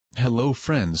Hello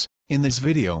friends, in this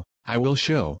video, I will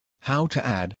show how to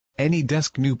add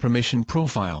AnyDesk new permission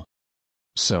profile.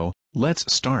 So,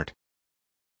 let's start.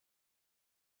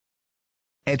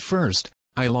 At first,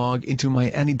 I log into my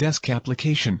AnyDesk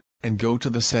application, and go to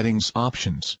the Settings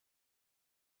options.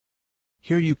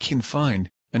 Here you can find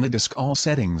AnyDesk All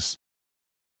Settings.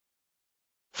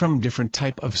 From different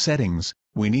type of settings,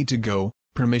 we need to go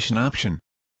Permission option.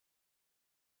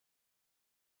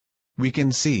 We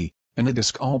can see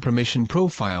AnyDesk All Permission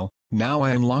Profile. Now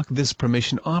I unlock this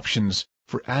permission options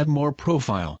for add more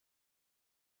profile.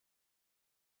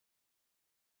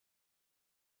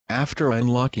 After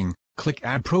unlocking, click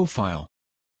Add Profile.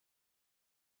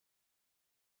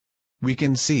 We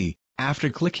can see, after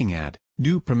clicking Add,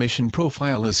 new permission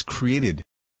profile is created.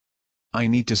 I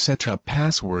need to set up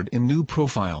password in new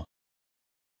profile.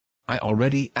 I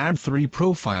already add 3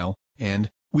 profile,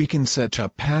 and we can set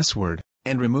up password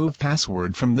and remove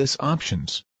password from this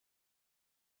options.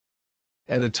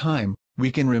 At a time,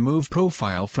 we can remove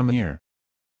profile from here.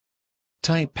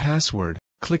 Type password,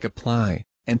 click Apply,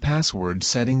 and password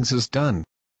settings is done.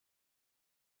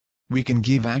 We can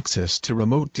give access to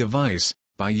remote device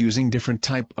by using different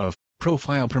type of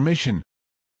profile permission.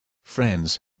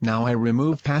 Friends, now I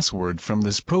remove password from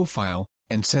this profile,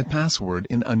 and set password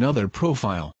in another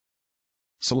profile.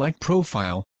 Select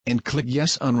profile, and click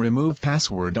Yes on Remove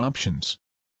Password options.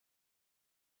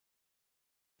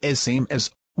 As same as,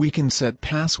 we can set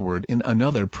password in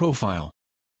another profile.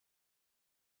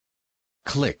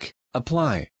 Click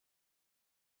Apply.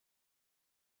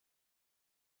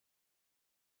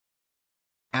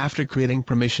 After creating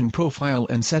permission profile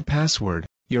and set password,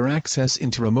 your access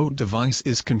into remote device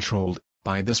is controlled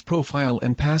by this profile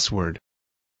and password.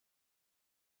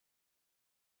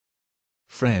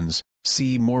 Friends,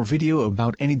 see more video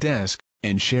about AnyDesk,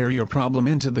 and share your problem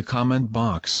into the comment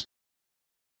box.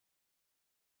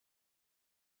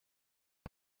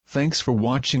 Thanks for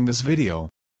watching this video.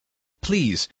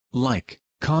 Please, like,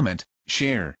 comment,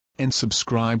 share, and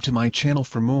subscribe to my channel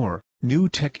for more new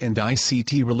tech and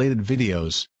ICT related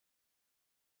videos.